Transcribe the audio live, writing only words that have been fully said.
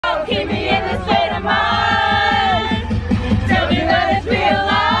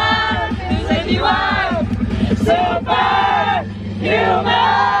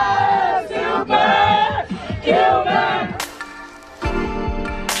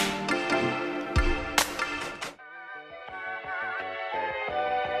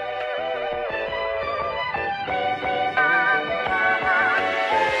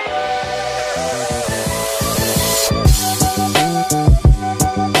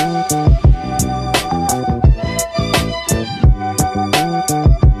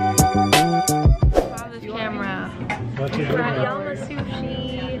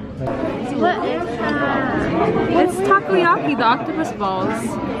octopus balls.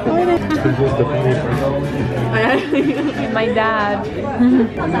 My dad.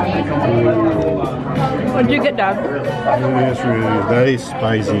 What did you get, Dad? It's really very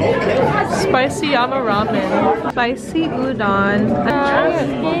spicy. Spicy yama ramen. Spicy udon.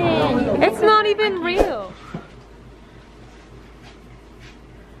 It's not even real.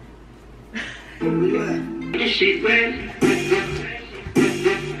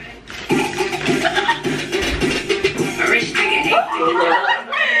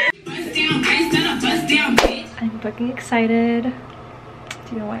 I'm fucking excited. Do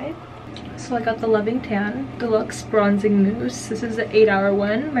you know why? So I got the Loving Tan Deluxe Bronzing Mousse. This is an 8-hour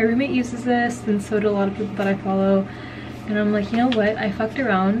one. My roommate uses this, and so do a lot of people that I follow. And I'm like, you know what? I fucked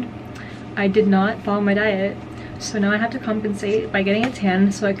around. I did not follow my diet. So now I have to compensate by getting a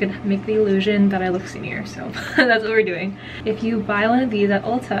tan so I could make the illusion that I look skinnier. So that's what we're doing. If you buy one of these at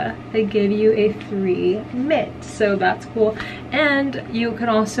Ulta, they give you a free mitt. So that's cool. And you can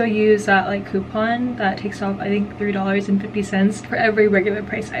also use that like coupon that takes off I think $3.50 for every regular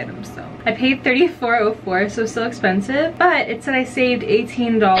price item. So I paid $34.04, so still expensive, but it said I saved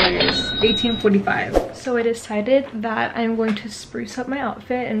 $18, $18.45. So I decided that I'm going to spruce up my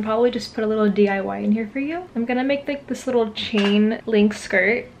outfit and probably just put a little DIY in here for you. I'm gonna make like this little chain link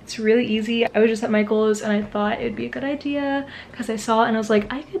skirt. It's really easy. I was just at Michael's and I thought it would be a good idea because I saw it and I was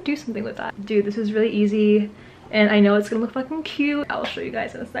like, I could do something with that. Dude, this is really easy. And I know it's gonna look fucking cute. I'll show you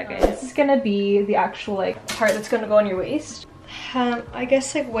guys in a second. This is gonna be the actual like part that's gonna go on your waist. I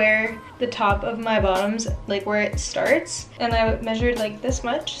guess like where the top of my bottoms, like where it starts, and I measured like this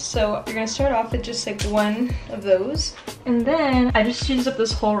much. So you're gonna start off with just like one of those, and then I just used up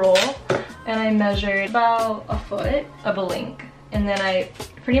this whole roll and I measured about a foot of a link, and then I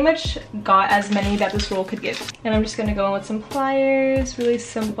pretty much got as many that this roll could give. And I'm just gonna go in with some pliers, really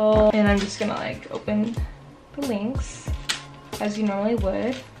simple, and I'm just gonna like open the links as you normally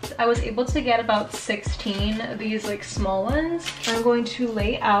would. I was able to get about 16 of these like small ones. I'm going to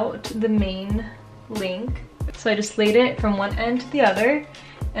lay out the main link. So I just laid it from one end to the other,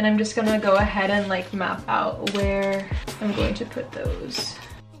 and I'm just gonna go ahead and like map out where I'm going to put those.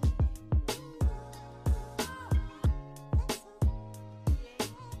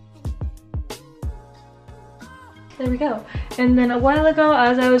 There we go. And then a while ago,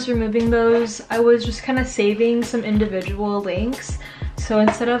 as I was removing those, I was just kind of saving some individual links. So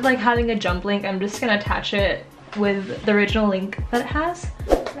instead of like having a jump link, I'm just gonna attach it with the original link that it has.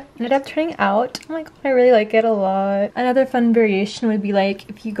 It ended up turning out, oh my god, I really like it a lot. Another fun variation would be like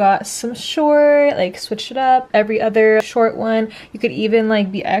if you got some short, like switch it up. Every other short one, you could even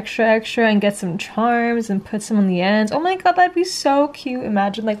like be extra and get some charms and put some on the ends. Oh my god, that'd be so cute.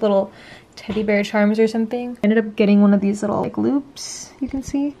 Imagine like little teddy bear charms or something. I ended up getting one of these little like loops, you can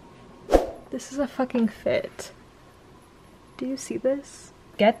see. This is a fucking fit. Do you see this?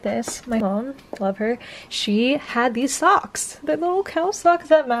 Get this, my mom, love her, she had these socks, the little cow socks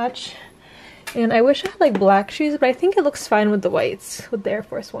that match. And I wish I had like black shoes, but I think it looks fine with the whites, with the Air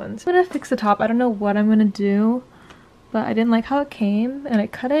Force ones. I'm gonna fix the top. I don't know what I'm gonna do, but I didn't like how it came and I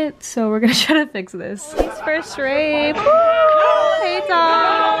cut it, so we're gonna try to fix this. Thanks first rave. Hey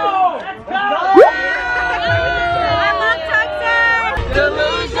Tom. I love Texas.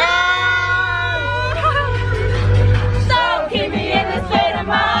 Delusion. So keep me in this state of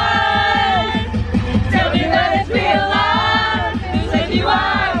mind. Tell me what it feels like. Who said you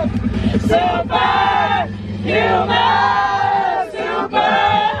are superhuman,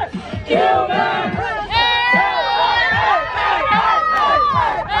 superhuman.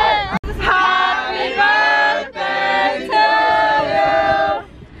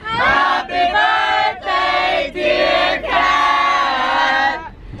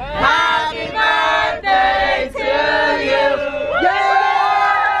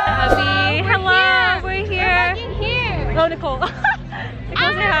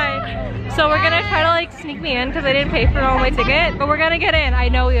 So we're gonna try to like sneak me in because I didn't pay for all my ticket, but we're gonna get in. I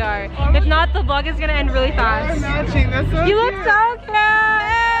know we are. If not, the vlog is gonna end really fast. You look so cute.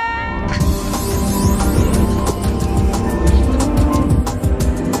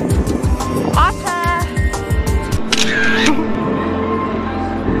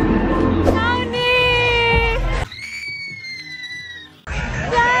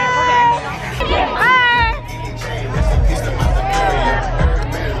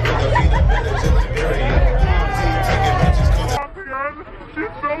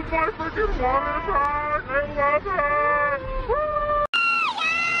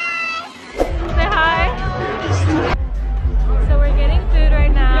 Say hi. So we're getting food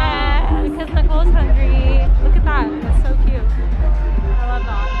right now because Nicole's hungry. Look at that. That's so cute. I love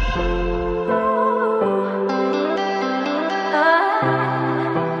that.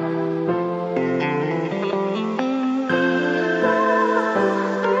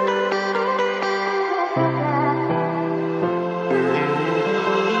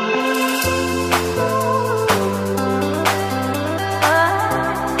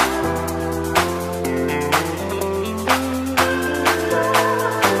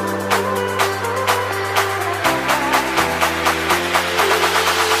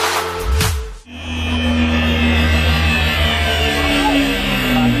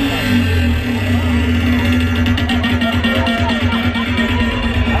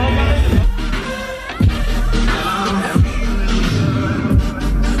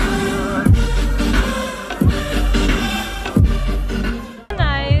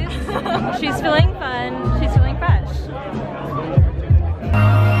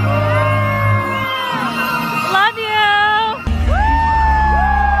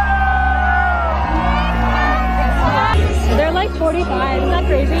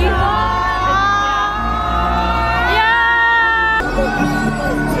 crazy?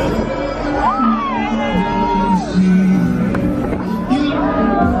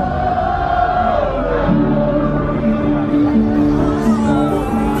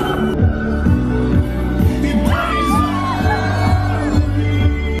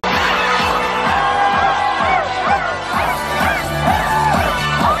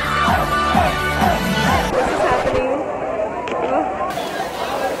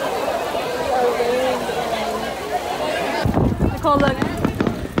 Nicole, look.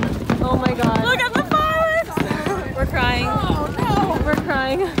 Oh my god. Look at the fireworks! We're crying. Oh no. We're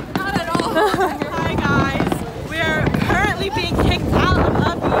crying. Not at all. Hi guys. We are currently being kicked out of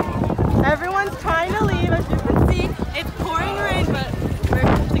Ubbi. Everyone's trying to leave. As you can see, it's pouring rain, but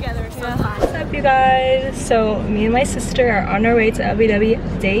we're together, so it's fine. What's up, you guys? So me and my sister are on our way to Ubbi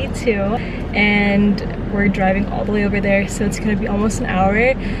Dubbi day 2, and we're driving all the way over there, so it's gonna be almost an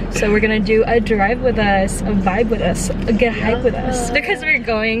hour. So we're gonna do a drive with us, a vibe with us, a get hype with us, because we're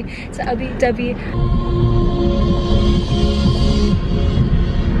going to Ubbi Dubbi.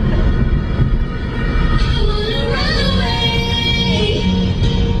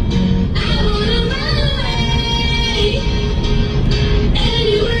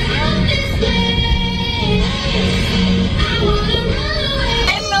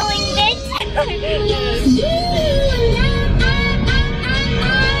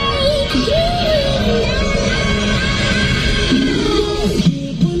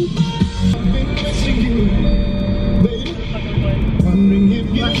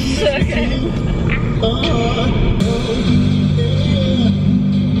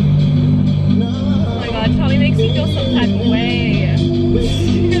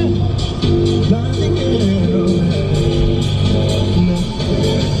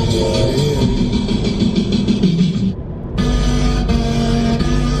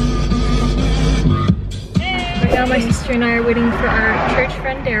 My sister and I are waiting for our church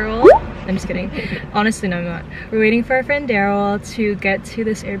friend Daryl. I'm just kidding. Honestly, no, I'm not. We're waiting for our friend Daryl to get to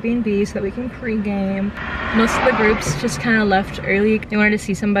this Airbnb so that we can pre-game. Most of the groups just kind of left early. They wanted to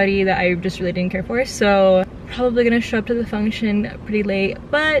see somebody that I just really didn't care for, so probably gonna show up to the function pretty late,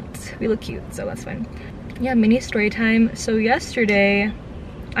 but we look cute, so that's fine. Yeah, mini story time. So yesterday,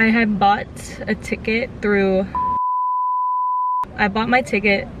 I had bought a ticket through... I bought my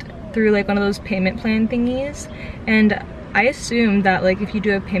ticket through like one of those payment plan thingies, and I assumed that like if you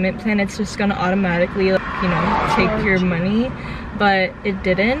do a payment plan it's just gonna automatically, like, you know, take your money, but it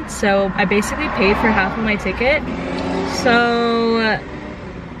didn't. So I basically paid for half of my ticket. So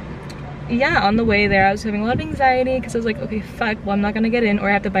yeah, on the way there I was having a lot of anxiety because I was like, okay, fuck, well I'm not gonna get in or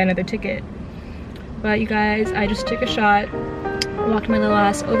I have to buy another ticket. But you guys, I just took a shot, walked my little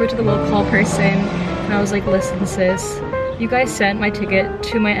ass over to the local person, and I was like, listen sis, you guys sent my ticket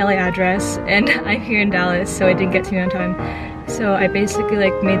to my LA address and I'm here in Dallas, so it didn't get to me on time. So I basically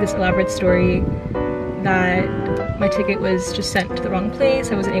like made this elaborate story that my ticket was just sent to the wrong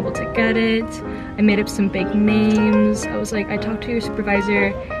place, I wasn't able to get it. I made up some fake names. I was like, I talked to your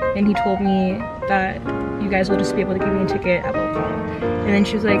supervisor and he told me that you guys will just be able to give me a ticket at will call. And then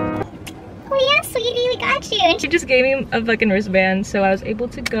she was like, oh yeah, sweetie, we got you. And she just gave me a fucking wristband, so I was able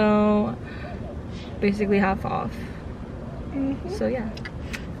to go basically half off. So yeah,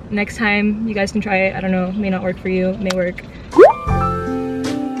 next time you guys can try it. I don't know, it may not work for you, it may work.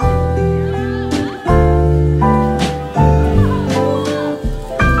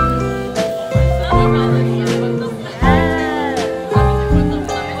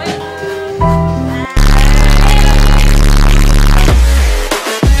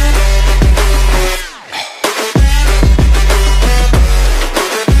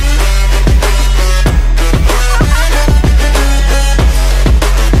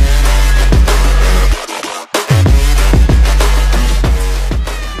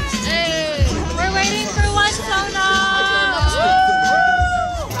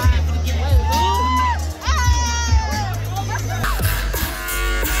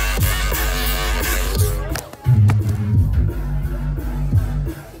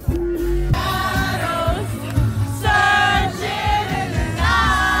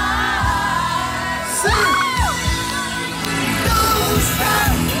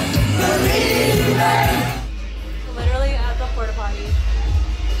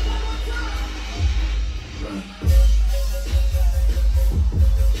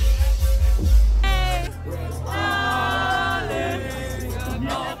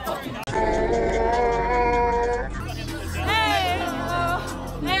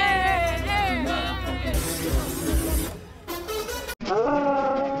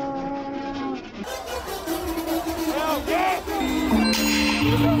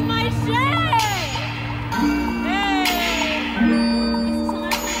 my shit! Hey! This is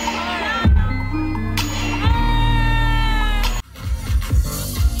my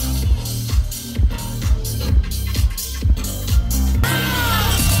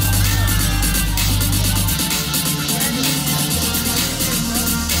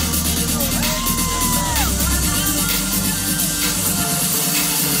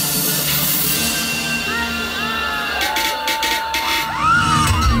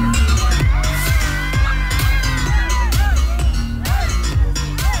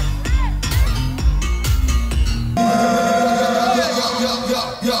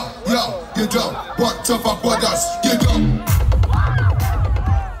You don't want to fuck with us. You don't.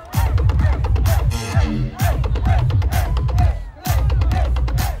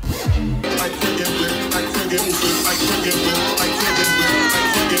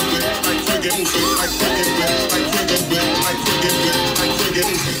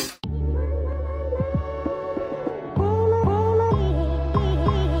 I